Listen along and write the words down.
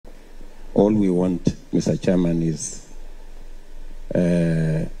All we want, Mr. Chairman, is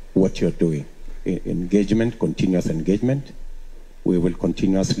what you're doing. Engagement, continuous engagement. We will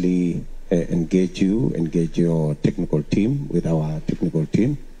continuously engage you, engage your technical team with our technical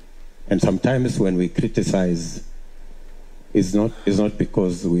team. And sometimes when we criticize, it's not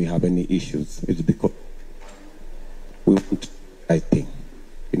because we have any issues. It's because we want the right thing.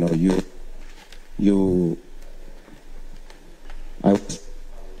 You know,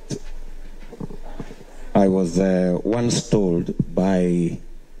 I was once told by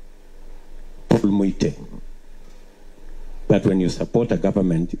Paul Muite that when you support a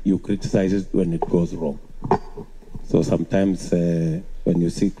government, you criticize it when it goes wrong. So sometimes when you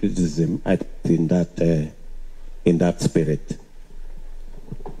see criticism, I think in that spirit.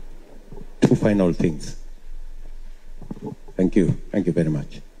 Two final things. Thank you very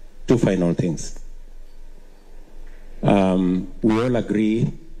much. Two final things. We all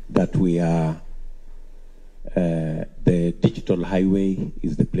agree that we are the digital highway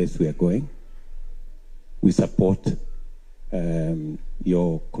is the place we are going. We support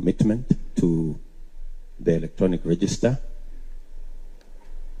your commitment to the electronic register.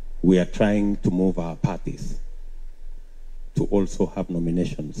 We are trying to move our parties to also have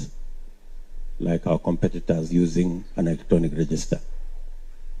nominations like our competitors using an electronic register.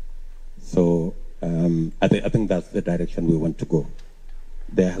 So I think that's the direction we want to go.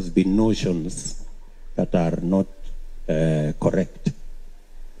 There has been notions that are not correct,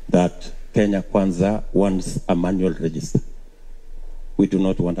 that Kenya Kwanza wants a manual register. We do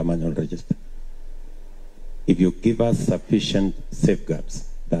not want a manual register. If you give us sufficient safeguards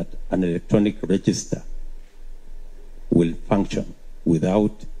that an electronic register will function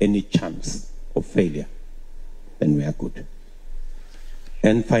without any chance of failure, then we are good.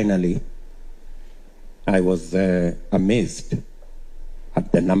 And finally, I was amazed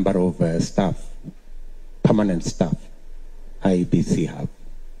at the number of staff, permanent staff, IEBC have.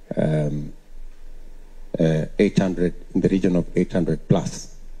 800, in the region of 800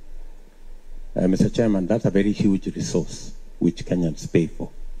 plus. Mr. Chairman, that's a very huge resource which Kenyans pay for.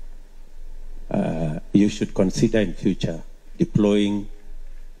 You should consider in future deploying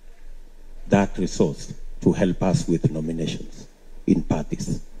that resource to help us with nominations in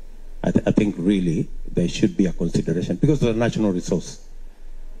parties. I think really there should be a consideration because it's a national resource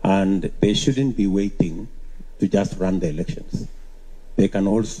and they shouldn't be waiting to just run the elections. They can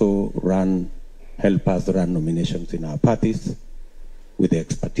also help us run nominations in our parties with the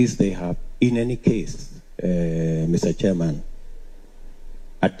expertise they have. In any case, Mr. Chairman,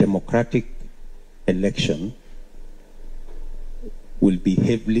 a democratic election will be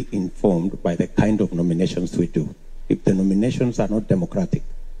heavily informed by the kind of nominations we do. If the nominations are not democratic,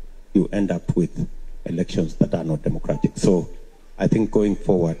 you end up with elections that are not democratic. So I think going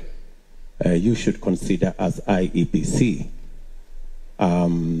forward, you should consider as IEBC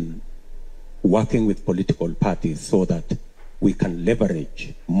working with political parties so that we can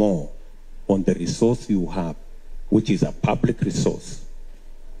leverage more on the resource you have, which is a public resource,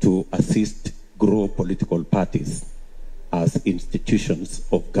 to assist grow political parties as institutions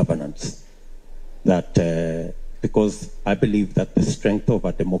of governance. That because I believe that the strength of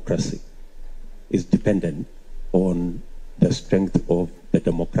a democracy is dependent on the strength of the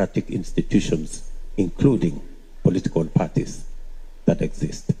democratic institutions, including political parties that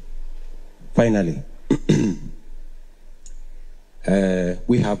exist. Finally,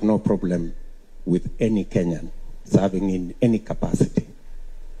 we have no problem with any Kenyan serving in any capacity,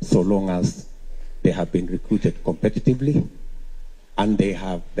 so long as they have been recruited competitively and they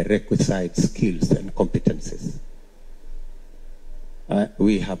have the requisite skills and competencies.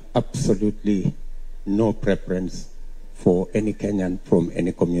 We have absolutely no preference for any Kenyan from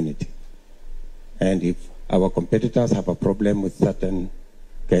any community. And if our competitors have a problem with certain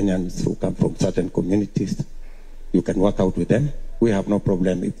Kenyans who come from certain communities, you can work out with them. We have no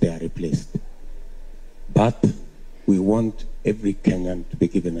problem if they are replaced. But we want every Kenyan to be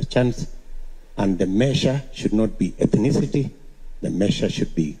given a chance, and the measure should not be ethnicity, the measure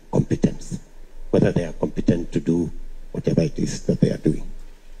should be competence, whether they are competent to do whatever it is that they are doing.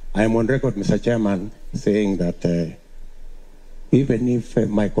 I am on record, Mr. Chairman, saying that even if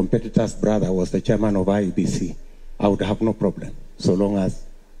my competitor's brother was the chairman of IEBC, I would have no problem, so long as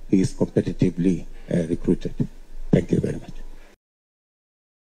he is competitively recruited. Thank you very much.